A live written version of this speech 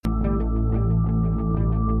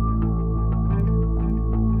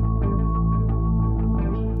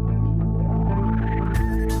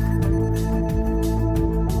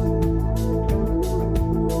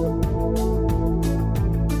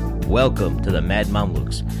welcome to the Mad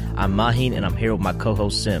Mamluks. I'm Mahin and I'm here with my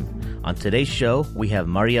co-host Sim. On today's show, we have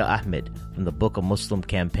Maria Ahmed from the Book of Muslim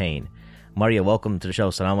campaign. Maria, welcome to the show.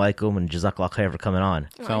 Assalamu alaikum and jazakallah khair for coming on.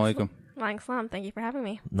 Assalamu alaikum. Waalaikumsalam. Thank you for having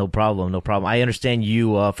me. No problem. I understand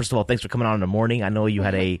you, first of all, thanks for coming on in the morning. I know you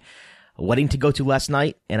had a wedding to go to last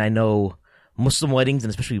night, and I know Muslim weddings, and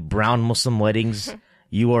especially brown Muslim weddings,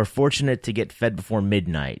 you are fortunate to get fed before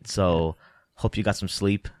midnight. So, hope you got some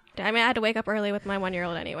sleep. I mean, I had to wake up early with my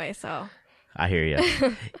 1-year-old anyway, so. I hear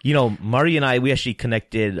you. You know, Maria and I, we actually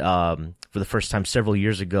connected for the first time several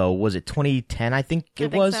years ago. Was it 2010, I think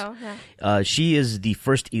it was? So, yeah. She is the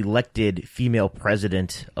first elected female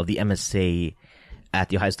president of the MSA at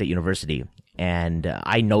The Ohio State University. And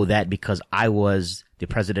I know that because I was the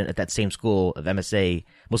president at that same school of MSA,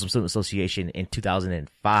 Muslim Student Association, in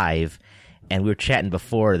 2005. And we were chatting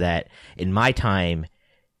before that in my time,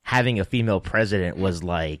 having a female president was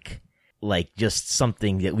like just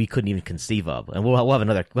something that we couldn't even probably have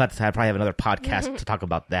another podcast to talk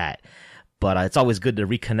about that. But it's always good to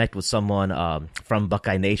reconnect with someone from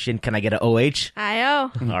Buckeye Nation. Can I get an OH?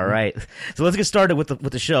 I-O. All right. So let's get started with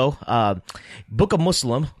the show. Book of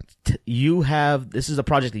Muslim. This is a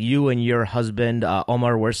project that you and your husband,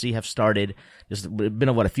 Omar Wersi, have started. It's been,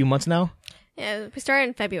 a few months now? Yeah, we started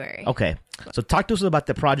in February. Okay. So talk to us about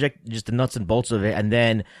the project, just the nuts and bolts of it, and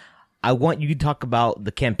then I want you to talk about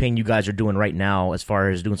the campaign you guys are doing right now as far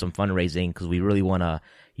as doing some fundraising, because we really want to,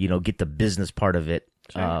 get the business part of it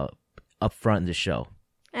up front in the show.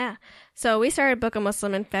 Yeah. So we started Book of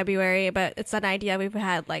Muslim in February, but it's an idea we've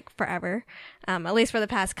had forever, at least for the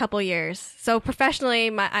past couple years. So professionally,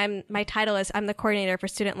 my title is I'm the coordinator for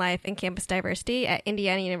student life and campus diversity at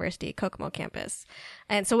Indiana University Kokomo campus.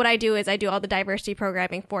 And so what I do is I do all the diversity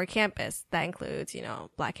programming for campus. That includes,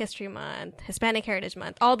 Black History Month, Hispanic Heritage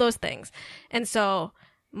Month, all those things. And so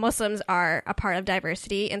Muslims are a part of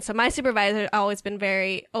diversity. And so my supervisor has always been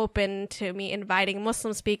very open to me inviting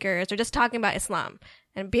Muslim speakers or just talking about Islam.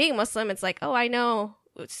 And being Muslim, it's like, oh, I know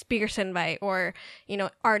speakers to invite or,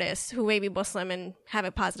 artists who may be Muslim and have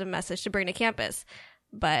a positive message to bring to campus.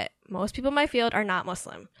 But most people in my field are not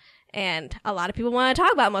Muslim. And a lot of people want to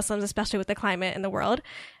talk about Muslims, especially with the climate in the world.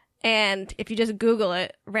 And if you just Google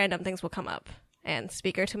it, random things will come up. And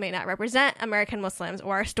speakers who may not represent American Muslims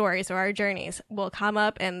or our stories or our journeys will come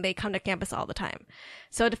up, and they come to campus all the time.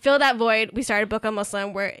 So to fill that void, we started Book of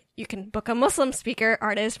Muslim, where you can book a Muslim speaker,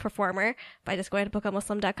 artist, performer by just going to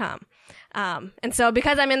bookofmuslim.com. And so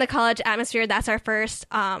because I'm in the college atmosphere, that's our first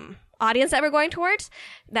audience that we're going towards.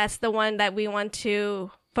 That's the one that we want to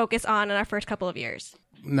focus on in our first couple of years.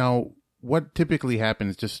 Now, what typically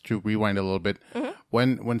happens, just to rewind a little bit,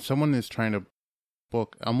 when someone is trying to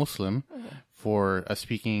book a Muslim for a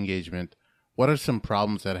speaking engagement, what are some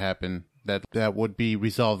problems that happen that would be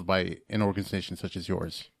resolved by an organization such as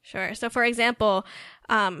yours? Sure. So, for example,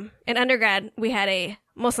 in undergrad, we had a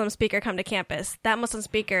Muslim speaker come to campus. That Muslim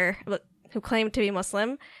speaker, who claimed to be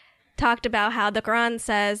Muslim, talked about how the Quran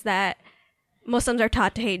says that Muslims are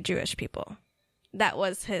taught to hate Jewish people. That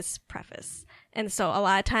was his preface. And so a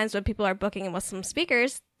lot of times when people are booking Muslim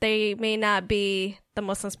speakers, they may not be the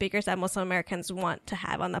Muslim speakers that Muslim Americans want to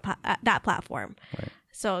have on that platform. Right.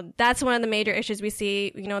 So that's one of the major issues we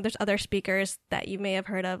see. There's other speakers that you may have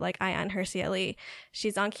heard of, like Ayan Hirsi Ali.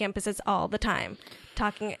 She's on campuses all the time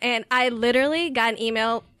talking. And I literally got an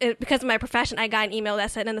email, because of my profession, I got an email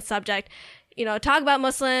that said in the subject, talk about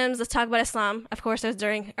Muslims, let's talk about Islam. Of course, it was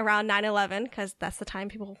around 9/11, because that's the time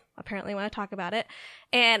people apparently want to talk about it.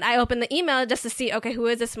 And I opened the email just to see, okay, who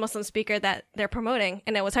is this Muslim speaker that they're promoting?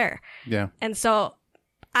 And it was her. Yeah. And so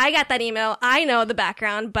I got that email. I know the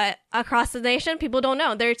background, but across the nation, people don't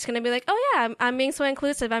know. They're just going to be like, oh yeah, I'm being so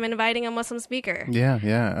inclusive. I'm inviting a Muslim speaker. Yeah.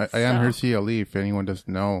 Ayan Hirsi Ali, if anyone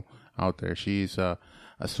doesn't know out there, she's a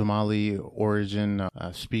Somali origin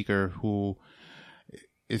speaker who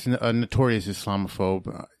is a notorious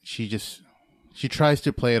Islamophobe. She tries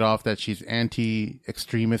to play it off that she's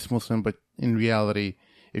anti-extremist Muslim, but in reality,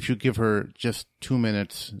 if you give her just 2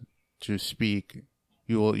 minutes to speak,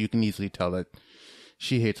 you can easily tell that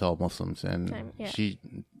she hates all Muslims, and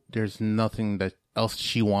there's nothing that else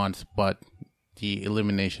she wants but the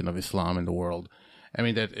elimination of Islam in the world. I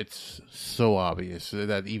mean, that it's so obvious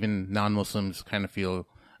that even non-Muslims kind of feel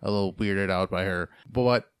a little weirded out by her.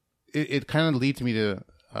 But it kind of leads me to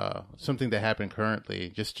something that happened currently,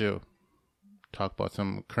 just to talk about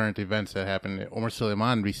some current events that happened. Omar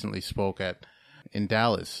Suleiman recently spoke in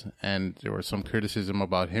Dallas, and there was some criticism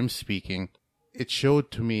about him speaking. It showed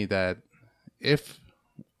to me that if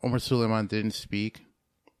Omar Suleiman didn't speak,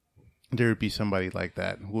 there would be somebody like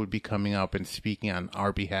that who would be coming up and speaking on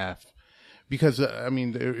our behalf. Because,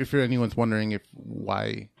 if anyone's wondering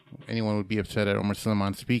why anyone would be upset at Omar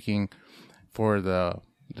Suleiman speaking for the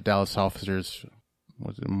Dallas officers,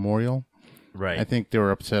 was it memorial? Right. I think they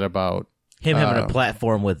were upset about him having a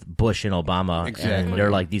platform with Bush and Obama. Exactly. And they're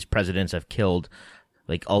like, these presidents have killed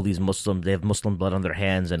like all these Muslims. They have Muslim blood on their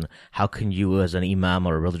hands. And how can you as an imam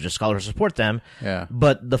or a religious scholar support them? Yeah.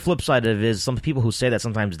 But the flip side of it is some people who say that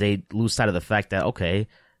sometimes they lose sight of the fact that, okay,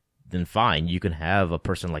 then fine, you can have a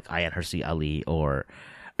person like Ayaan Hirsi Ali or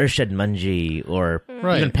Irshad Manji or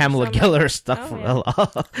even Pamela Geller stuck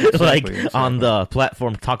like Exactly. on the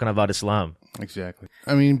platform talking about Islam. Exactly.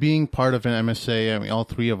 I mean, being part of an MSA, I mean, all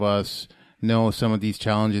three of us know some of these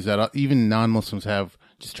challenges that even non-Muslims have,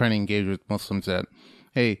 just trying to engage with Muslims that,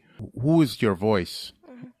 hey, who is your voice?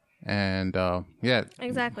 And, yeah.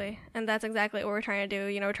 Exactly. And that's exactly what we're trying to do.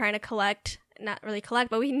 You know, we're trying to collect, not really collect,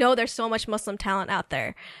 but we know there's so much Muslim talent out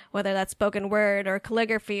there, whether that's spoken word or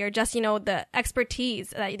calligraphy or just, you know, the expertise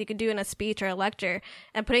that you could do in a speech or a lecture,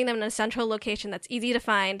 and putting them in a central location that's easy to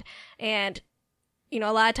find. And, you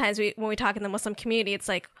know, a lot of times when we talk in the Muslim community, it's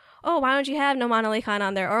like, oh, why don't you have Noman Ali Khan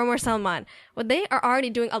on there or Omar Salman? Well, they are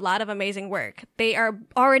already doing a lot of amazing work. They are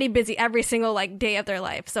already busy every single like day of their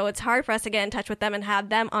life. So it's hard for us to get in touch with them and have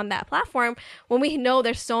them on that platform when we know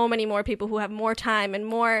there's so many more people who have more time and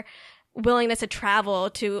more willingness to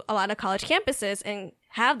travel to a lot of college campuses and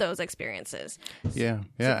have those experiences. Yeah.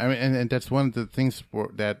 Yeah. I mean, and that's one of the things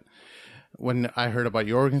that when I heard about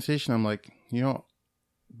your organization, I'm like, you know,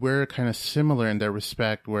 we're kind of similar in that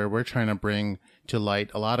respect where we're trying to bring to light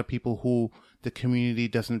a lot of people who the community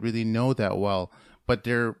doesn't really know that well, but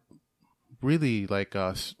they're really like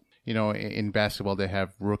us. You know, in basketball, they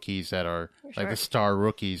have rookies that are like the star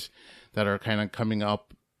rookies that are kind of coming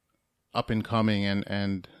up and coming.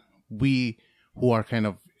 And we who are kind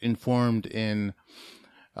of informed in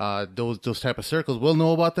those type of circles will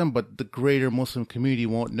know about them, but the greater Muslim community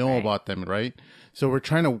won't know about them, right? So we're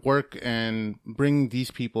trying to work and bring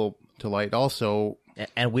these people to light also.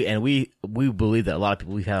 And we believe that a lot of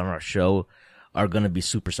people we've had on our show are going to be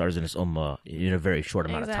superstars in this ummah in a very short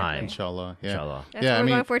amount of time. Inshallah. Yeah. Inshallah. That's what we're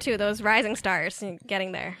going for too, those rising stars and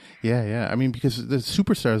getting there. Yeah, yeah. I mean, because the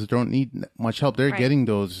superstars don't need much help. They're getting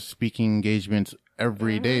those speaking engagements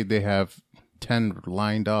every day. They have 10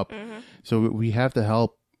 lined up. So we have to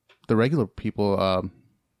help the regular people,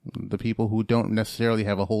 the people who don't necessarily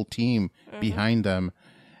have a whole team behind them,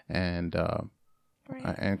 and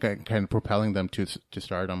kind of propelling them to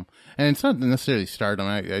stardom. And it's not necessarily stardom.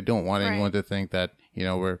 I don't want anyone to think that, you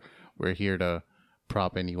know, we're here to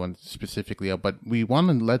prop anyone specifically up, but we want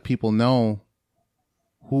to let people know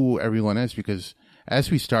who everyone is, because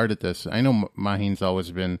as we started this, I know Mahin's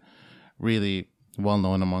always been really well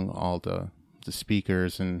known among all the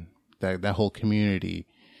speakers and that whole community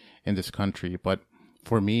in this country. But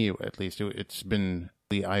for me, at least, it's been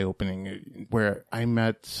really eye-opening, where I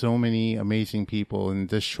met so many amazing people in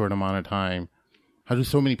this short amount of time. How do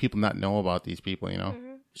so many people not know about these people, you know?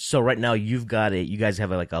 So right now you guys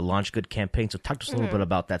have a Launch Good campaign. So talk to us a little bit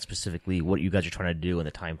about that specifically, what you guys are trying to do and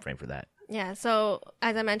the time frame for that. Yeah. So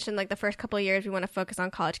as I mentioned, like the first couple of years, we want to focus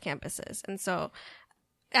on college campuses. And so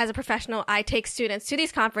as a professional, I take students to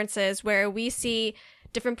these conferences where we see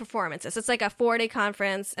different performances. It's like a 4-day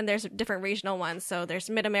conference, and there's different regional ones. So there's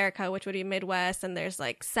Mid-America, which would be Midwest, and there's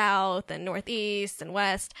like South and Northeast and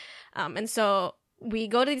West. And so we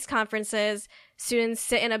go to these conferences, students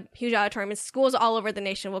sit in a huge auditorium, and schools all over the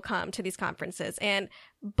nation will come to these conferences and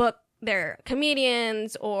book their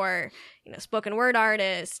comedians or, you know, spoken word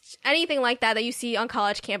artists, anything like that you see on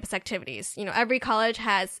college campus activities. You know, every college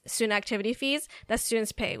has student activity fees that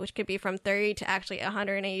students pay, which could be from $30 to actually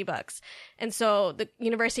 $180. And so the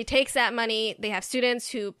university takes that money. They have students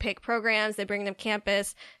who pick programs. They bring them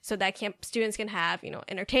campus so that students can have, you know,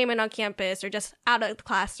 entertainment on campus or just out of the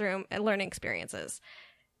classroom and learning experiences.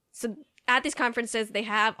 So at these conferences, they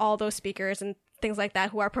have all those speakers and things like that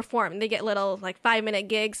who are performing. They get little like 5-minute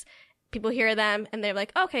gigs. People hear them and they're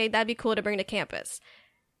like, okay, that'd be cool to bring to campus.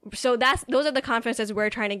 So those are the conferences we're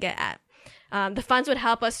trying to get at. The funds would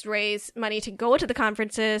help us raise money to go to the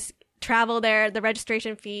conferences, travel there, the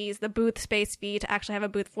registration fees, the booth space fee to actually have a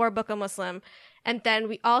booth for Book a Muslim. And then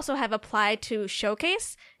we also have applied to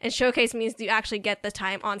Showcase. And Showcase means you actually get the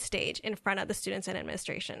time on stage in front of the students and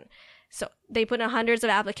administration. So they put in hundreds of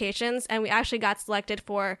applications, and we actually got selected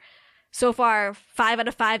for, so far, 5 out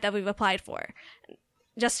of 5 that we've applied for.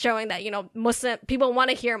 Just showing that, you know, Muslim people want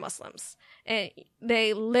to hear Muslims. And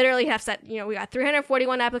they literally have said, you know, we got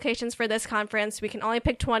 341 applications for this conference. We can only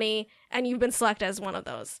pick 20, and you've been selected as one of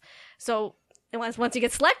those. So once you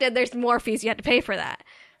get selected, there's more fees you have to pay for that.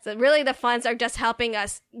 So really the funds are just helping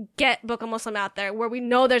us get Book a Muslim out there where we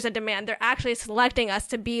know there's a demand. They're actually selecting us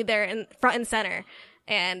to be there in front and center.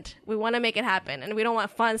 and we want to make it happen, and we don't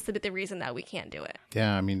want funds to be the reason that we can't do it.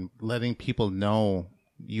 Yeah, I mean, letting people know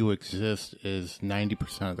you exist is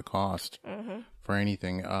 90% of the cost for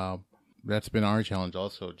anything. That's been our challenge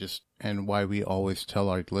also, and why we always tell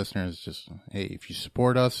our listeners, just, hey, if you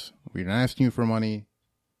support us, we're not asking you for money,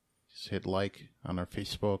 just hit like on our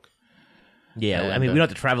Facebook. Yeah, I mean, we don't have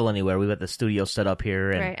to travel anywhere. We've got the studio set up here.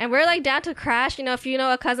 Right. And we're like down to crash. If you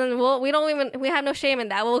know a cousin, we have no shame in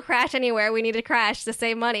that. We'll crash anywhere we need to crash to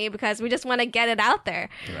save money because we just want to get it out there.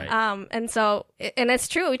 Right. And it's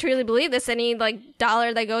true. We truly believe this. Any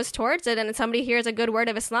dollar that goes towards it and somebody hears a good word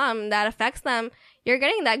of Islam that affects them, you're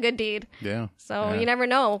getting that good deed. Yeah. So you never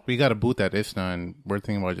know. We got a booth at ISNA and we're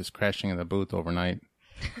thinking about just crashing in the booth overnight.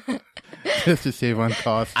 Just to save on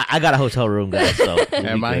costs. I got a hotel room, guys. So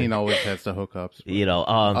and mine always has the hookups.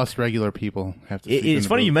 Us regular people have to. It's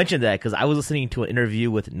funny you mentioned that because I was listening to an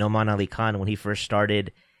interview with Noman Ali Khan when he first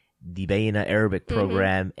started the Bayina Arabic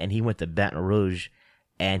program, and he went to Baton Rouge,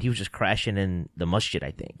 and he was just crashing in the masjid,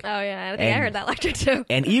 I think. Oh yeah, I heard that lecture too.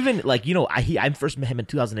 And even I first met him in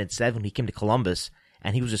 2007. He came to Columbus,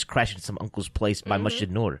 and he was just crashing at some uncle's place by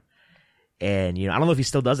Masjid Nur. And, I don't know if he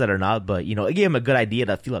still does that or not, but, it gave him a good idea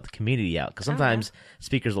to feel out the community out. Because sometimes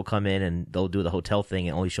speakers will come in and they'll do the hotel thing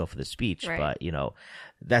and only show up for the speech. Right. But,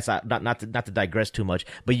 that's not to digress too much.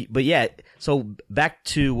 But yeah, so back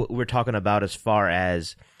to what we're talking about as far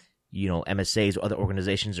as, MSAs or other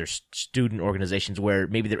organizations or student organizations where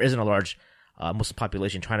maybe there isn't a large Muslim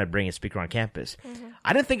population trying to bring a speaker on campus.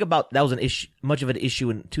 I didn't think about that was much of an issue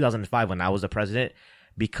in 2005 when I was the president,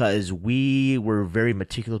 because we were very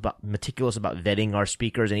meticulous about vetting our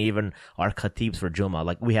speakers and even our khatibs for Jummah.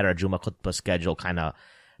 Like, we had our Jummah khutbah schedule kind of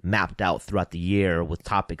mapped out throughout the year with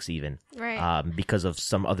topics even. Right. Because of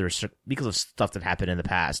stuff that happened in the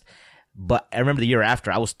past. But I remember the year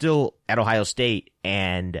after, I was still at Ohio State,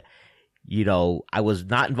 and, I was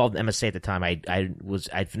not involved in MSA at the time.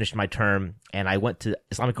 I'd finished my term, and I went to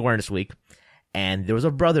Islamic Awareness Week. And there was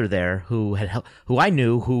a brother there who I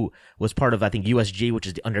knew, who was part of, I think, USG, which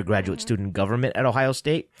is the undergraduate student government at Ohio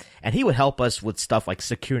State. And he would help us with stuff like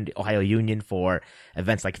securing the Ohio Union for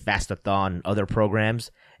events like Fastathon and other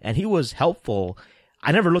programs. And he was helpful.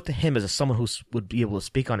 I never looked at him as someone who would be able to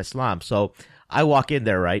speak on Islam. So I walk in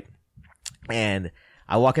there, right? And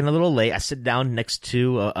I walk in a little late. I sit down next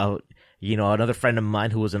to, another friend of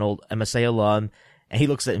mine who was an old MSA alum. And he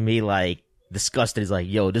looks at me like disgusted. He's like,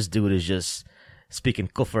 yo, this dude is just speaking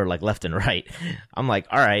kufr like left and right. I'm like,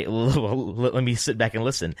 all right, let me sit back and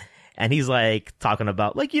listen. And he's like talking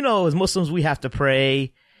about as Muslims, we have to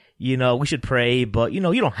pray, we should pray, but you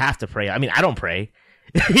don't have to pray. I mean, I don't pray.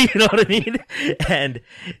 You know what I mean? And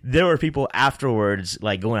there were people afterwards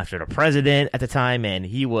going after the president at the time, and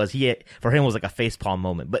for him was like a facepalm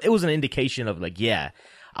moment. But it was an indication of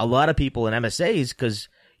a lot of people in MSAs, because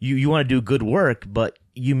you want to do good work, but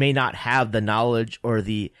you may not have the knowledge or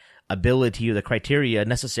the ability or the criteria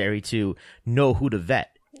necessary to know who to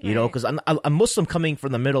vet, because a Muslim coming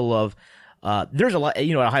from the middle of, there's a lot, at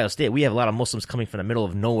Ohio State, we have a lot of Muslims coming from the middle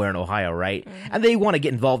of nowhere in Ohio, right? And they want to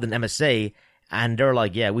get involved in MSA, and they're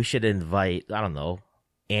like, yeah, we should invite, I don't know,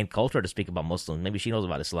 Ann Coulter to speak about Muslims. Maybe she knows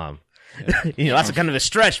about Islam. Yeah. That's a kind of a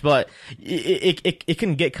stretch, but it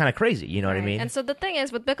can get kind of crazy. You know what I mean? And so the thing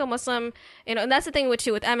is with Bickel Muslim, and that's the thing with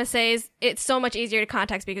MSAs, it's so much easier to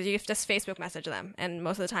contact because you just Facebook message them, and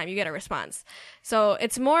most of the time you get a response. So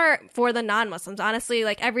it's more for the non-Muslims. Honestly,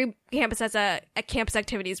 every campus has a campus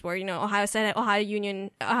activities board. Ohio Senate, Ohio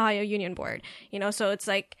Union board. So it's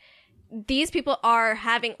these people are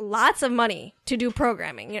having lots of money to do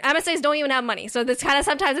programming. MSAs don't even have money. So this kind of,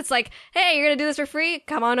 sometimes it's like, hey, you're going to do this for free?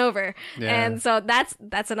 Come on over. Yeah. And so that's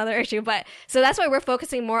another issue. But so that's why we're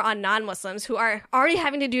focusing more on non-Muslims who are already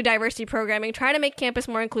having to do diversity programming, trying to make campus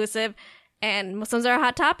more inclusive, and Muslims are a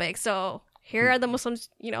hot topic. So here are the Muslims,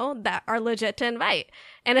 that are legit to invite.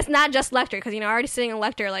 And it's not just lecture, because, already sitting in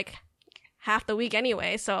lecture, half the week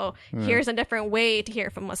anyway. So here's a different way to hear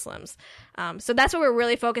from Muslims. So that's what we're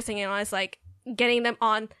really focusing on, is getting them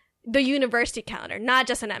on the university calendar, not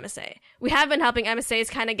just an MSA. We have been helping MSAs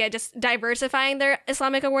kind of get just diversifying their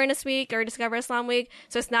Islamic Awareness Week or Discover Islam Week.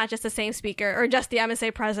 So it's not just the same speaker or just the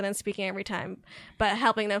MSA president speaking every time, but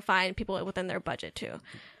helping them find people within their budget too.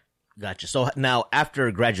 Gotcha. So now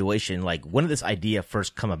after graduation, when did this idea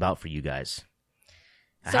first come about for you guys?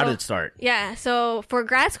 How did it start? Yeah. So for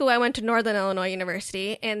grad school, I went to Northern Illinois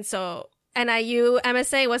University. And so NIU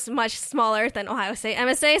MSA was much smaller than Ohio State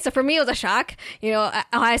MSA. So for me, it was a shock. You know, at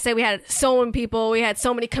Ohio State, we had so many people. We had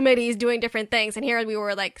so many committees doing different things. And here we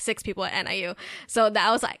were like 6 people at NIU. So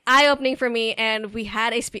that was like eye-opening for me. And we did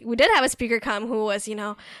have a speaker come who was, you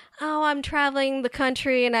know, oh, I'm traveling the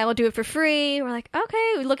country and I will do it for free. We're like,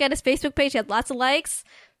 okay. We look at his Facebook page. He had lots of likes.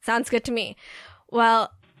 Sounds good to me.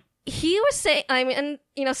 Well, he was saying, I mean, and,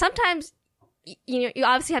 you know, sometimes you know, you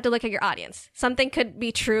obviously have to look at your audience. Something could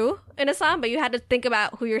be true in Islam, but you had to think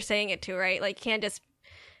about who you're saying it to, right? Like, you can't just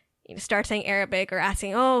start saying Arabic or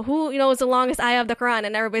asking, oh, who, you know, is the longest ayah of the Quran,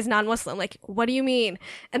 and everybody's non-Muslim. Like, what do you mean?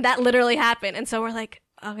 And that literally happened. And so we're like,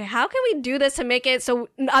 okay, how can we do this to make it so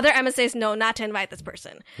other MSAs know not to invite this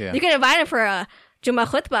person? Yeah. You can invite him for a Jummah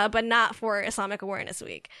khutbah, but not for Islamic Awareness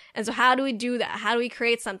Week. And so how do we do that? How do we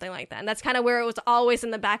create something like that? And that's kind of where it was always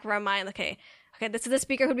in the back of our mind. Okay, this is the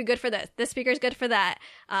speaker who'd be good for this. This speaker's good for that.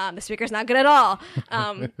 The speaker's not good at all.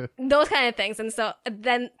 Those kind of things. And so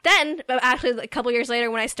then actually like a couple years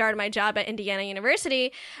later when I started my job at Indiana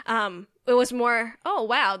University, it was more, oh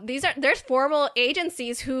wow, there's formal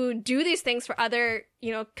agencies who do these things for other,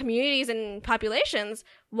 you know, communities and populations.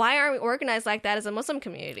 Why aren't we organized like that as a Muslim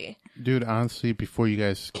community? Dude, honestly, before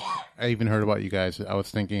I even heard about you guys, I was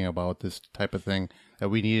thinking about this type of thing, that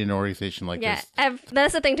we need an organization like this. Yeah,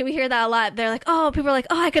 that's the thing too. We hear that a lot. They're like, oh, people are like,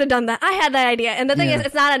 oh, I could have done that. I had that idea. And the thing is,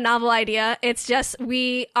 it's not a novel idea. It's just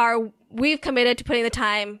we've committed to putting the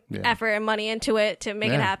time, effort, and money into it to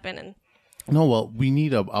make it happen. And no, well, we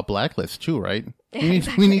need a blacklist too, right?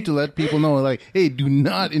 We need to let people know, like, hey, do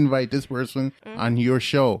not invite this person on your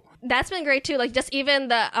show. That's been great too. Like, just even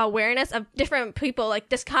the awareness of different people, like,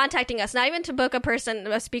 just contacting us, not even to book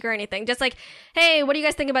a speaker or anything. Just like, hey, what do you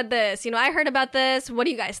guys think about this? You know, I heard about this. What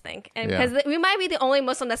do you guys think? And because we might be the only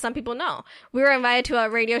Muslim that some people know. We were invited to a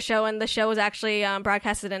radio show, and the show was actually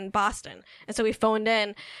broadcasted in Boston. And so we phoned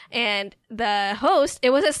in, and the host, it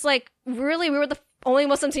was just like, really, we were the only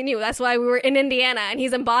Muslims he knew. That's why we were in Indiana and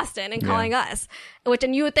he's in Boston and calling us.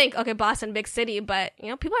 And you would think, okay, Boston, big city, but, you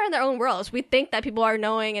know, people are in their own worlds. We think that people are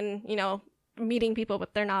knowing and, you know, meeting people,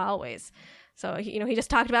 but they're not always. So, you know, he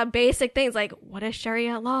just talked about basic things like, what is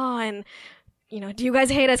Sharia law? And, you know, do you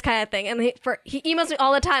guys hate us kind of thing? And he emails me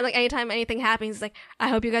all the time, like anytime anything happens, he's like, I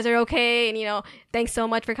hope you guys are okay. And, you know, thanks so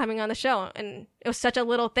much for coming on the show. And it was such a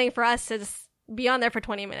little thing for us to just be on there for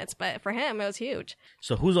 20 minutes, but for him, it was huge.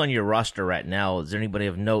 So who's on your roster right now? Is there anybody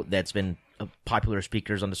of note that's been popular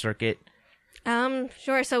speakers on the circuit?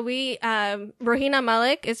 Sure. So Rohina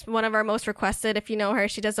Malik is one of our most requested. If you know her,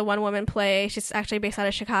 she does a one-woman play. She's actually based out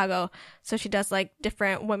of Chicago. So she does like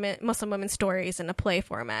different Muslim women stories in a play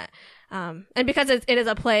format. And because it is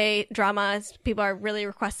a play drama, people are really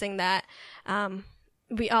requesting that.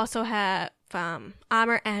 We also have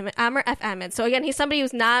Amr F. Ahmad. So again, he's somebody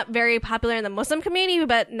who's not very popular in the Muslim community,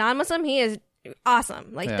 but non-Muslim, he is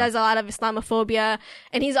awesome. Like, does a lot of Islamophobia,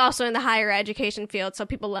 and he's also in the higher education field, so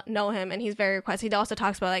people know him, and he's very requested. He also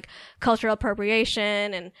talks about like cultural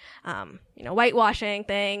appropriation and you know, whitewashing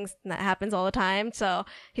things, and that happens all the time. So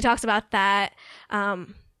he talks about that.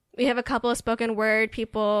 We have a couple of spoken word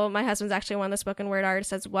people. My husband's actually one of the spoken word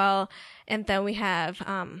artists as well, and then we have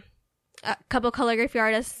a couple calligraphy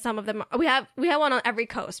artists. Some of them we have one on every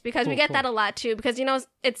coast, because we get that a lot too, because, you know,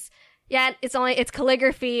 it's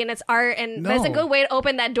calligraphy and it's art, but it's a good way to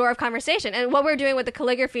open that door of conversation. And what we're doing with the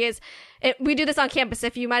calligraphy is we do this on campus.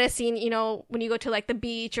 If you might have seen, you know, when you go to like the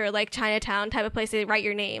beach or like Chinatown type of place, they write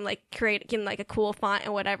your name, like create in like a cool font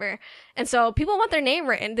and whatever. And so people want their name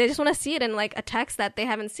written. They just want to see it in like a text that they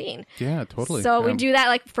haven't seen. Yeah, totally. So we do that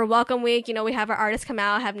like for Welcome Week. You know, we have our artists come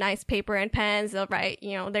out, have nice paper and pens. They'll write,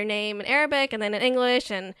 you know, their name in Arabic and then in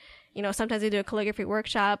English, and, you know, sometimes they do a calligraphy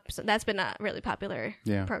workshop. So that's been a really popular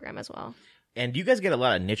program as well. And do you guys get a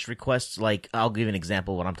lot of niche requests? Like, I'll give you an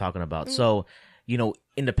example of what I'm talking about. So, you know,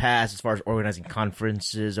 in the past, as far as organizing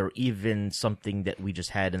conferences, or even something that we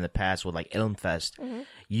just had in the past with like Ilm Fest,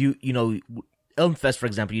 you know, Ilm Fest, for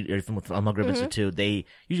example, you're from with Al Maghrib Institute, they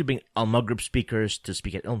usually bring Al Maghrib speakers to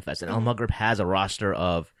speak at Ilm Fest. And Al Maghrib has a roster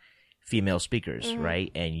of female speakers,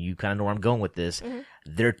 right? And you kind of know where I'm going with this.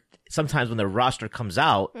 They're sometimes when the roster comes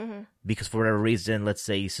out, because for whatever reason, let's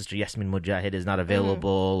say Sister Yasmin Mujahid is not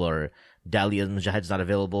available, or Dahlia Mujahid is not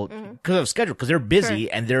available because of schedule, because they're busy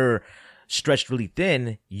and they're stretched really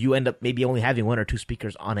thin, you end up maybe only having 1 or 2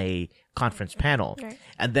 speakers on a conference panel.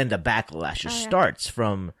 And then the backlash just starts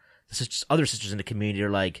from other sisters in the community are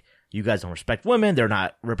like, you guys don't respect women. We're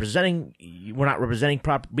not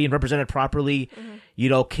being represented properly. You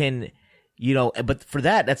know, but for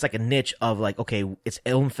that's like a niche of like, okay, it's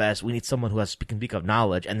Ilm Fest. We need someone who can speak of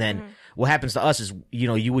knowledge. And then what happens to us is, you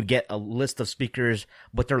know, you would get a list of speakers,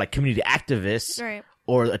 but they're like community activists,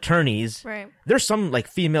 or attorneys. Right. There's some like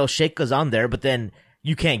female sheikhs on there, but then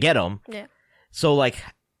you can't get them. Yeah. So like,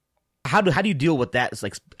 how do you deal with that? It's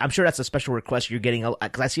like, I'm sure that's a special request you're getting,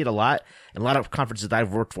 because I see it a lot in a lot of conferences that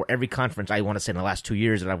I've worked for. Every conference I want to say in the last 2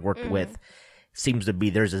 years that I've worked with seems to be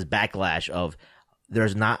there's this backlash of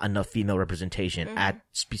there's not enough female representation at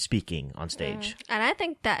speaking on stage. And I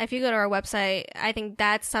think that if you go to our website, I think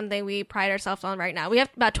that's something we pride ourselves on right now. We have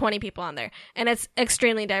about 20 people on there, and it's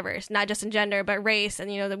extremely diverse, not just in gender, but race. And,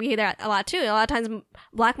 that we hear that a lot too. A lot of times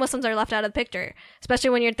Black Muslims are left out of the picture,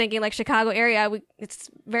 especially when you're thinking like Chicago area, it's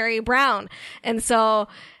very brown. And so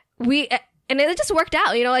and it just worked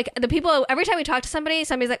out, like the people, every time we talk to somebody's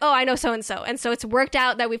like, oh, I know so-and-so. And so it's worked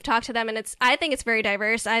out that we've talked to them, and I think it's very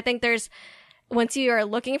diverse. I think once you are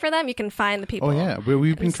looking for them, you can find the people. Oh, yeah.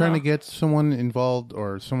 We've been trying to get someone involved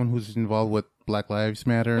or someone who's involved with Black Lives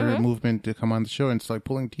Matter movement to come on the show. And it's like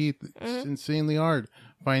pulling teeth. It's insanely hard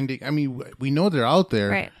finding. I mean, we know they're out there.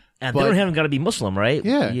 Right. And they don't even got to be Muslim, right?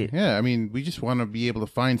 Yeah. I mean, we just want to be able to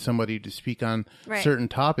find somebody to speak on certain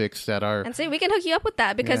topics that are... And so we can hook you up with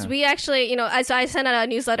that because we actually, I send out a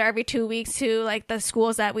newsletter every 2 weeks to like the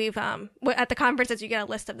schools that we've, at the conferences, you get a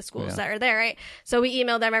list of the schools that are there, right? So we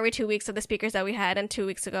email them every 2 weeks of the speakers that we had. And 2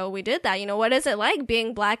 weeks ago, we did that. What is it like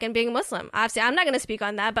being Black and being Muslim? Obviously, I'm not going to speak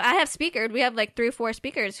on that, but I have speakered. We have like 3 or 4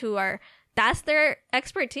 speakers who are... That's their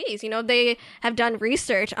expertise. They have done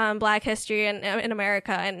research on Black history in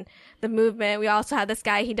America and the movement. We also have this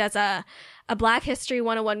guy, he does a Black History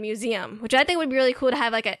 101 museum, which I think would be really cool to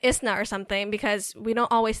have like an ISNA or something, because we don't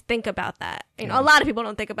always think about that. A lot of people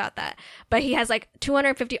don't think about that. But he has like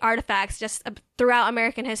 250 artifacts just throughout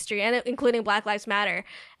American history, and including Black Lives Matter,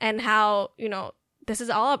 and how, this is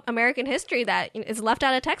all American history that is left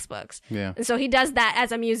out of textbooks. Yeah. And so he does that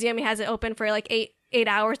as a museum. He has it open for like 8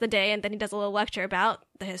 hours a day, and then he does a little lecture about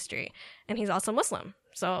the history. And he's also Muslim.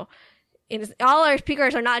 So all our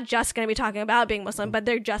speakers are not just going to be talking about being Muslim, but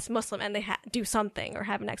they're just Muslim and they do something or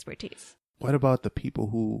have an expertise. What about the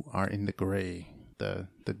people who are in the gray, the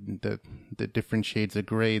different shades of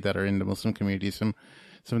gray that are in the Muslim community? Some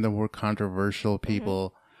of the more controversial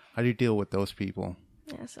people. How do you deal with those people?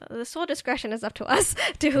 Yeah, so the sole discretion is up to us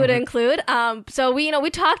to who to include. So we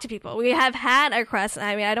talk to people. We have had requests.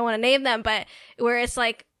 I mean, I don't want to name them, but where it's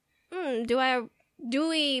like, do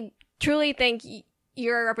we truly think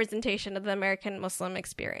you're a representation of the American Muslim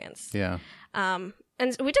experience? Yeah. And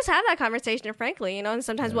we just have that conversation, frankly, and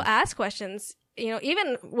sometimes we'll ask questions,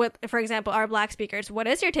 even with, for example, our Black speakers, what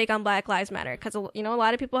is your take on Black Lives Matter? Because, a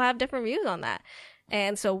lot of people have different views on that.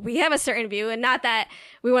 And so we have a certain view, and not that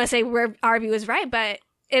we want to say our view is right, but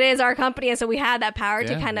it is our company, and so we have that power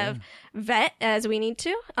to kind of vet as we need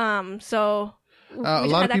to. So a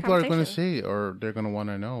lot of people are going to say, or they're going to want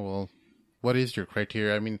to know, well, what is your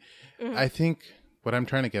criteria? I mean, I think what I'm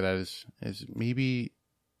trying to get at is maybe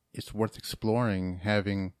it's worth exploring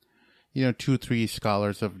having, 2-3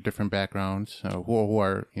 scholars of different backgrounds who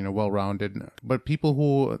are, well-rounded, but people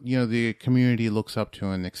who, the community looks up to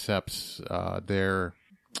and accepts their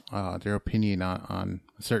opinion on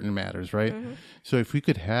certain matters, right? So if we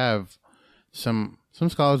could have some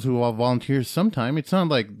scholars who are volunteers sometime, it's not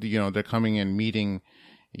like, they're coming and meeting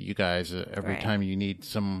you guys every time you need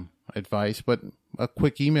some advice, but a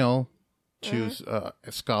quick email to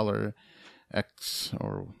a scholar X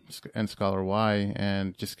and scholar Y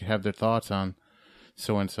and just have their thoughts on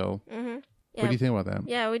so-and-so. What do you think about that?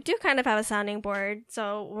 Yeah, we do kind of have a sounding board.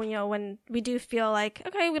 So, when we do feel like,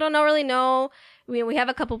 okay, we don't really know, we have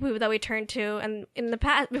a couple people that we turn to. And in the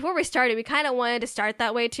past, before we started, we kind of wanted to start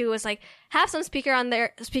that way too, was like have some speakers on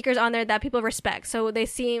there that people respect. So they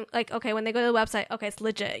seem like, okay, when they go to the website, okay, it's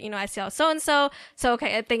legit. I see so-and-so. So,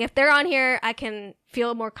 okay, I think if they're on here, I can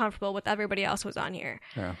feel more comfortable with everybody else who's on here.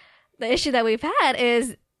 Yeah. The issue that we've had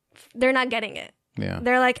is they're not getting it. Yeah.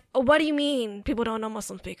 They're like, oh, what do you mean people don't know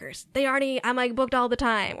Muslim speakers? I'm like booked all the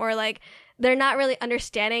time. Or like, they're not really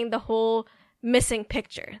understanding the whole missing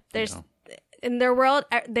picture. In their world,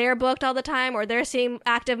 they're booked all the time, or they're seeing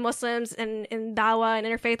active Muslims in dawah and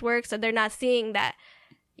interfaith work. So they're not seeing that.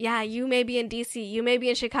 Yeah, you may be in DC, you may be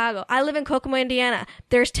in Chicago. I live in Kokomo, Indiana.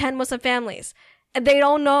 There's 10 Muslim families. And they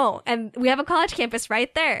don't know. And we have a college campus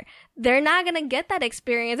right there. They're not going to get that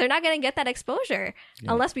experience. They're not going to get that exposure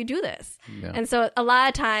unless we do this. Yeah. And so a lot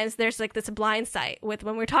of times there's like this blind sight with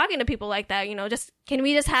when we're talking to people like that, can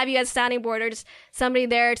we just have you as a sounding board or just somebody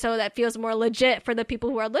there so that feels more legit for the people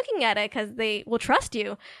who are looking at it because they will trust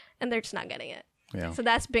you, and they're just not getting it. Yeah. So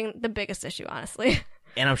that's been the biggest issue, honestly.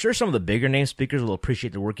 And I'm sure some of the bigger name speakers will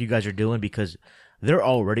appreciate the work you guys are doing, because they're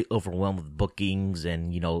already overwhelmed with bookings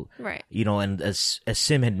and, Right. And as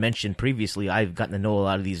Sim had mentioned previously, I've gotten to know a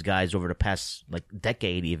lot of these guys over the past like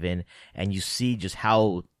decade even, and you see just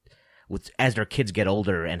how as their kids get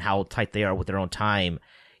older and how tight they are with their own time.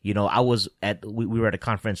 We were at a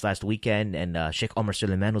conference last weekend, and Sheikh Omar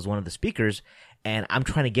Suleiman was one of the speakers, and I'm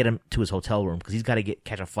trying to get him to his hotel room because he's got to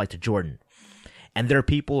catch a flight to Jordan. And there are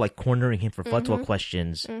people like cornering him for fatwa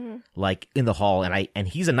questions, like in the hall. And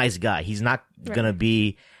he's a nice guy. He's not gonna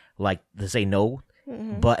be like to say no,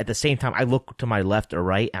 but at the same time, I look to my left or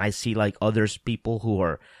right, and I see like others people who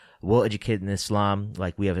are well educated in Islam.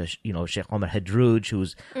 Like we have Sheikh Omar Hadrouj,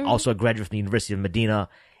 who's also a graduate from the University of Medina,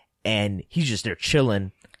 and he's just there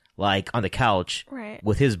chilling, like on the couch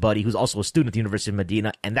with his buddy, who's also a student at the University of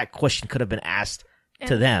Medina. And that question could have been asked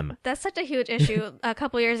to them. That's such a huge issue. A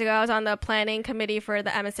couple years ago, I was on the planning committee for the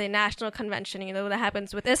MSA National Convention, that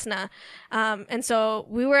happens with ISNA. And so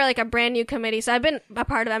we were like a brand new committee. So I've been a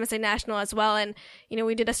part of MSA National as well. And,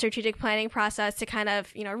 we did a strategic planning process to kind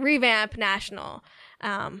of, revamp National.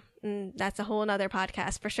 That's a whole nother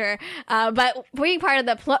podcast for sure. But being part of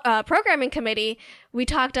the programming committee, we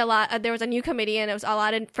talked a lot. There was a new committee and it was a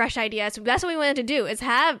lot of fresh ideas. That's what we wanted to do, is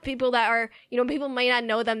have people that are, people may not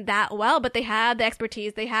know them that well, but they have the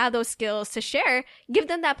expertise, they have those skills to share, give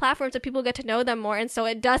them that platform so people get to know them more. And so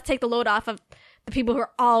it does take the load off of the people who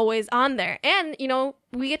are always on there. And,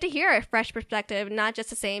 we get to hear a fresh perspective, not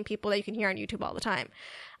just the same people that you can hear on YouTube all the time.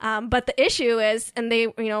 But the issue is, and they,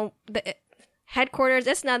 the headquarters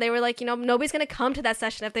ISNA, they were like, nobody's going to come to that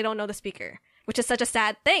session if they don't know the speaker, which is such a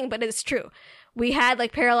sad thing, but it's true. We had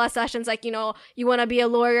like parallel sessions, like, you want to be a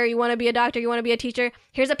lawyer, you want to be a doctor, you want to be a teacher.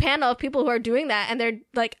 Here's a panel of people who are doing that, and they're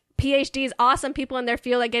like PhDs, awesome people in their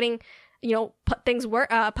field, like getting, things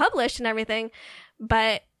published and everything.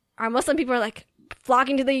 But our Muslim people are like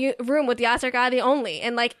flocking to the room with Yasser Qadhi only.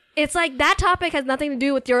 And like, it's like that topic has nothing to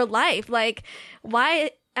do with your life. Like,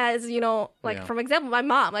 why... As from example, my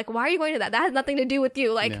mom, like, why are you going to that? That has nothing to do with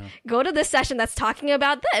you. Like, go to this session that's talking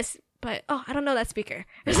about this. But, I don't know that speaker.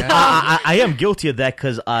 So. I am guilty of that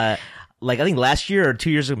because, I think last year or 2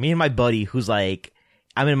 years ago, me and my buddy, who's like,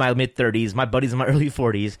 I'm in my mid-30s, my buddy's in my early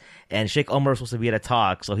 40s, and Sheikh Omar was supposed to be at a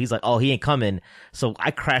talk, so he's like, oh, he ain't coming. So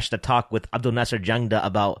I crashed a talk with Abdul Nasser Jangda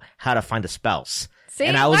about how to find a spouse. See?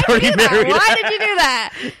 And I was already married. Why did you do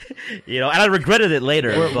that? And I regretted it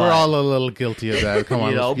later. We're all a little guilty of that. Come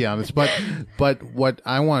on, let's be honest. But what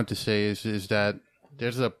I wanted to say is that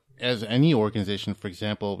there's as any organization, for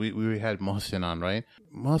example, we had Mohsin on, right?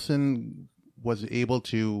 Mohsin was able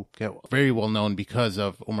to get very well known because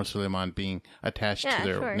of Omar Suleiman being attached to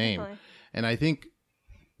their name. Definitely. And I think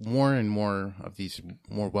more and more of these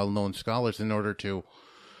more well-known scholars, in order to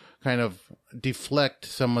kind of deflect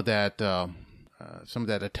some of that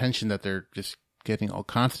attention that they're just getting all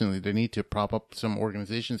constantly, they need to prop up some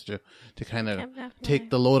organizations to kind of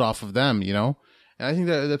take the load off of them, And I think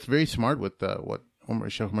that's very smart with what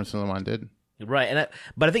Sheikh Omar Suleiman did. Right,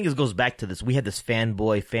 but I think it goes back to this. We had this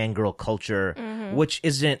fanboy, fangirl culture, which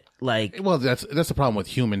isn't like... Well, that's the problem with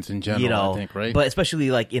humans in general, I think, right? But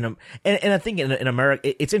especially like and I think in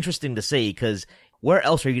America, it's interesting to say, because where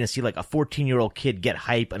else are you going to see like a 14-year-old kid get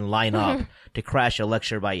hype and line up to crash a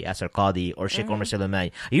lecture by Yasser Qadhi or Sheikh Omar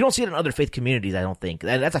Suleiman? You don't see it in other faith communities, I don't think.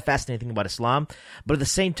 That's a fascinating thing about Islam. But at the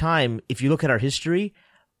same time, if you look at our history,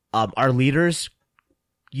 our leaders,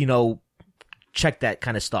 check that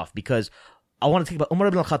kind of stuff, because I want to think about Umar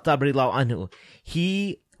ibn al-Khattab radiallahu anhu.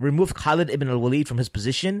 He removed Khalid ibn al-Walid from his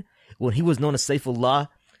position when he was known as Saifullah,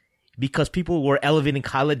 because people were elevating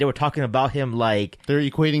Khalid. They were talking about him like... They're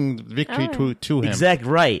equating victory to him. Exactly,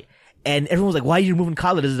 right. And everyone was like, why are you removing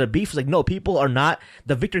Khalid? Is it a beef? It's like, no, people are not...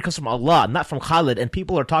 The victory comes from Allah, not from Khalid. And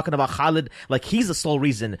people are talking about Khalid like he's the sole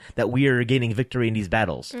reason that we are gaining victory in these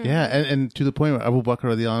battles. Yeah, and to the point where Abu Bakr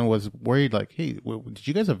radiallahu anhu was worried, like, hey, did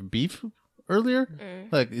you guys have beef earlier?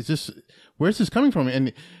 Like, where's this coming from?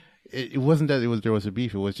 And it wasn't that there was a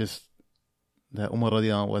beef. It was just that Umar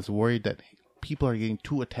radiallahu anhu was worried that people are getting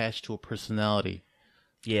too attached to a personality.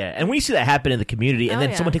 Yeah, and when you see that happen in the community, and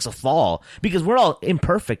then someone takes a fall, because we're all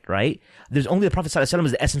imperfect, right? There's only the Prophet ﷺ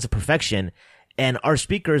is the essence of perfection, and our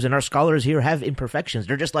speakers and our scholars here have imperfections.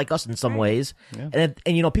 They're just like us in some ways, and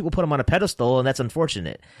people put them on a pedestal, and that's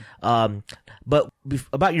unfortunate. But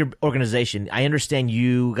about your organization, I understand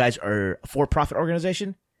you guys are a for-profit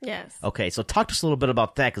organization? Yes. Okay, so talk to us a little bit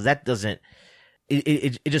about that, because that doesn't...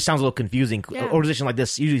 It just sounds a little confusing. Yeah. An organization like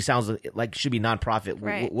this usually sounds like should be nonprofit.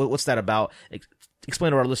 Right. What's that about?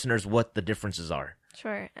 Explain to our listeners what the differences are.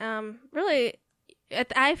 Sure. Really,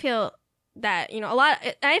 I feel that, a lot,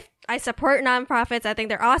 I support nonprofits. I think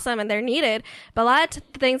they're awesome and they're needed. But a lot of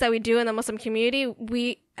things that we do in the Muslim community,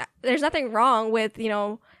 we there's nothing wrong with,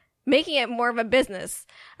 making it more of a business.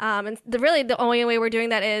 And really the only way we're doing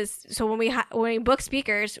that is, so when we book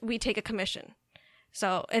speakers, we take a commission.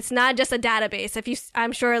 So it's not just a database.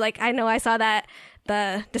 I'm sure, I know I saw that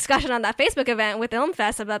the discussion on that Facebook event with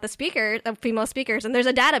IlmFest about the female speakers, and there's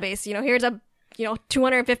a database, here's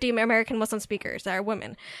 250 American Muslim speakers that are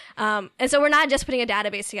women. And so we're not just putting a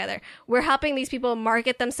database together. We're helping these people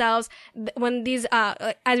market themselves. When these,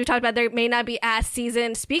 as we talked about, they may not be as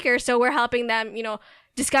seasoned speakers. So we're helping them,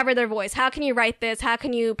 discover their voice. How can you write this? How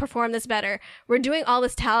can you perform this better? We're doing all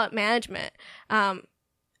this talent management.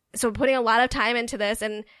 So putting a lot of time into this,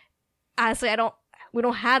 and honestly, we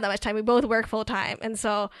don't have that much time. We both work full time. And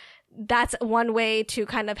so that's one way to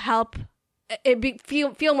kind of help it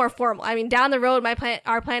feel more formal. I mean, down the road,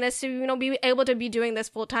 our plan is to, be able to be doing this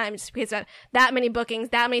full time, just because that many bookings,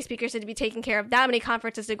 that many speakers to be taken care of, that many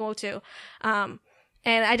conferences to go to.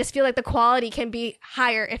 And I just feel like the quality can be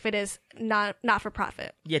higher if it is not for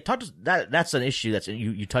profit. Yeah, that's an issue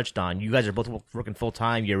you touched on. You guys are both working full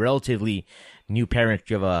time. You're a relatively new parent.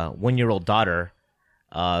 You have a 1-year-old daughter.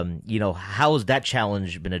 How has that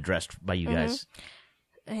challenge been addressed by you guys?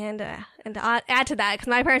 And to add to that, because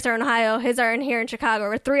my parents are in Ohio, his are here in Chicago.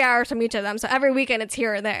 We're 3 hours from each of them, so every weekend it's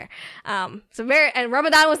here or there. And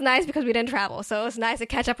Ramadan was nice because we didn't travel, so it was nice to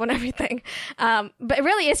catch up on everything. But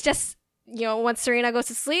really, it's just, once Serena goes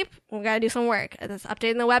to sleep, we got to do some work. It's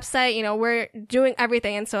updating the website. We're doing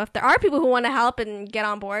everything. And so if there are people who want to help and get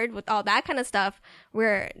on board with all that kind of stuff,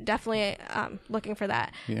 we're definitely looking for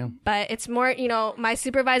that. Yeah. But it's more, my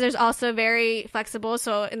supervisor is also very flexible.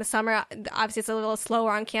 So in the summer, obviously it's a little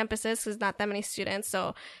slower on campuses because there's not that many students.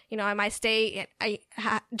 So, I might stay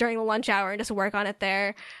during the lunch hour and just work on it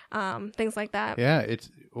there, things like that. Yeah, it's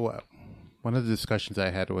one of the discussions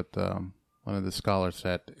I had with one of the scholars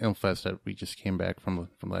at IlmFest that we just came back from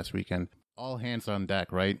last weekend. All hands on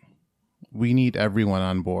deck, right? We need everyone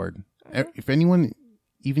on board. Mm-hmm. If anyone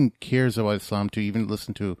even cares about Islam to even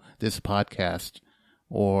listen to this podcast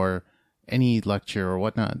or any lecture or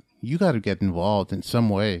whatnot, you got to get involved in some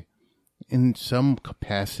way, in some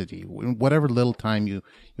capacity, whatever little time you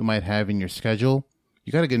might have in your schedule.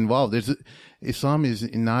 You got to get involved. Islam is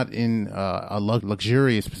not in a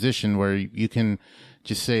luxurious position where you can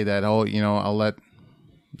just say that, I'll let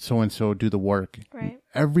so-and-so do the work. Right.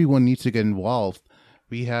 Everyone needs to get involved.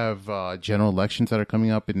 We have general elections that are coming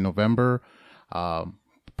up in November,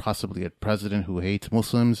 possibly a president who hates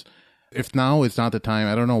Muslims. If now is not the time,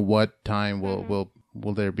 I don't know what time will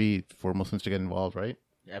there be for Muslims to get involved, right?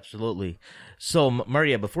 Absolutely. So,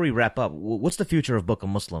 Maria, before we wrap up, what's the future of Book a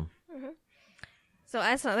Muslim? So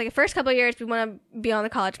as the first couple of years, we want to be on the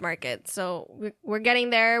college market. So we're getting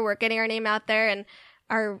there. We're getting our name out there, and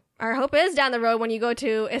our hope is down the road when you go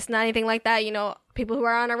to, it's not anything like that. People who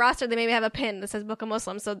are on a roster, they maybe have a pin that says Book a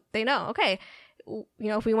Muslim, so they know, okay,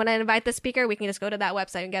 if we want to invite the speaker, we can just go to that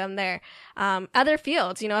website and get them there. Other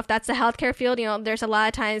fields, if that's the healthcare field, there's a lot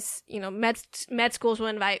of times, med schools will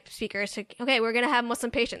invite speakers to, okay, we're going to have Muslim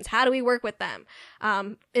patients. How do we work with them?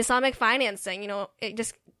 Islamic financing,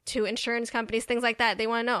 just to insurance companies, things like that. They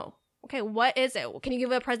want to know, okay, what is it? Can you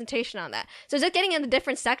give a presentation on that? So just getting into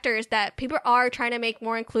different sectors that people are trying to make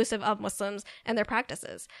more inclusive of Muslims and their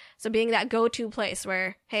practices. So being that go-to place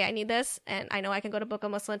where, hey, I need this, and I know I can go to Book a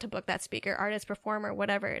Muslim to book that speaker, artist, performer,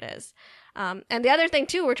 whatever it is. And the other thing,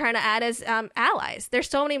 too, we're trying to add is allies. There's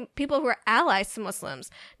so many people who are allies to Muslims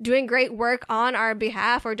doing great work on our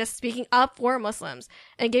behalf or just speaking up for Muslims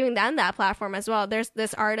and giving them that platform as well. There's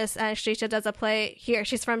this artist, she does a play here.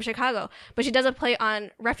 She's from Chicago, but she does a play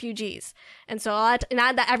on refugees. And so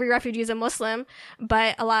not that every refugee is a Muslim,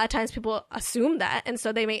 but a lot of times people assume that. And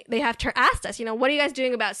so they have asked us, what are you guys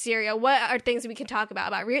doing about Syria? What are things we can talk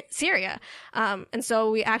about Syria? And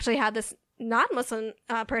so we actually have this non-Muslim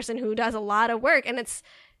person who does a lot of work, and it's,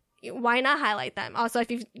 why not highlight them? Also, if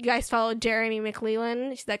you guys follow Jeremy McLeland,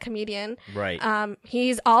 he's that comedian, right?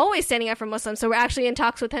 He's always standing up for Muslims, so we're actually in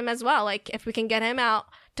talks with him as well. If we can get him out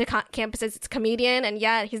to campuses, it's a comedian, and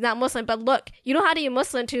yeah, he's not Muslim, but look, you know how to be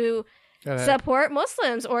Muslim to support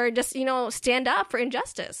Muslims or just stand up for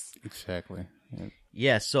injustice. Exactly.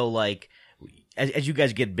 Yeah. So as you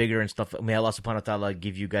guys get bigger and stuff, may Allah subhanahu wa ta'ala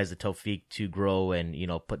give you guys the tawfiq to grow and,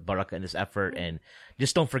 put barakah in this effort. And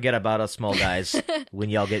just don't forget about us small guys when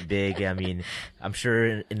y'all get big. I mean, I'm sure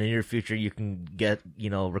in the near future you can get,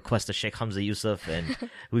 request to Sheikh Hamza Yusuf and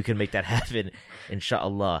we can make that happen,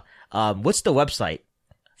 inshallah. What's the website?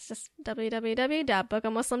 It's just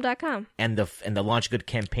www.bookamuslim.com. And the Launch Good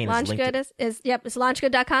campaign is linked. Launch Good it's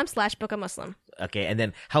launchgood.com/bookamuslim. Okay, and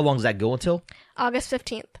then how long does that go until? August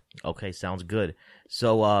 15th. Okay, sounds good.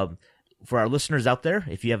 So for our listeners out there,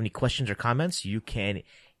 if you have any questions or comments, you can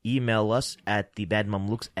email us at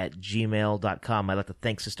thebadmumlooks@gmail.com. I'd like to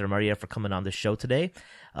thank Sister Maria for coming on the show today.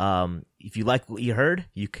 If you like what you heard,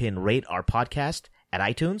 you can rate our podcast at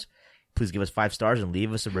iTunes. Please give us 5 stars and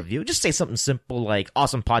leave us a review. Just say something simple like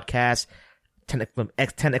awesome podcast, 10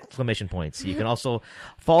 exclamation points. You can also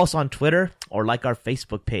follow us on Twitter or like our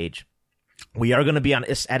Facebook page. We are going to be on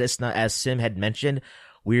at ISNA, as Sim had mentioned.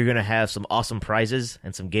 We're going to have some awesome prizes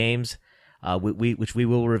and some games, which we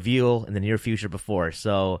will reveal in the near future before.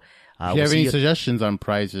 So, if you have any suggestions on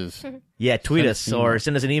prizes, yeah, tweet us or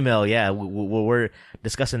send us an email. Yeah, we're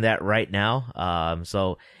discussing that right now.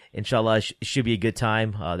 So, inshallah, it should be a good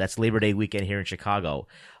time. That's Labor Day weekend here in Chicago.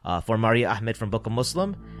 For Maria Ahmed from Book of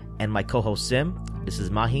Muslim and my co-host Sim, this is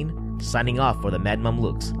Mahin signing off for the Mad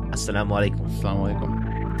Mamluks. Assalamu alaikum. Assalamu alaikum.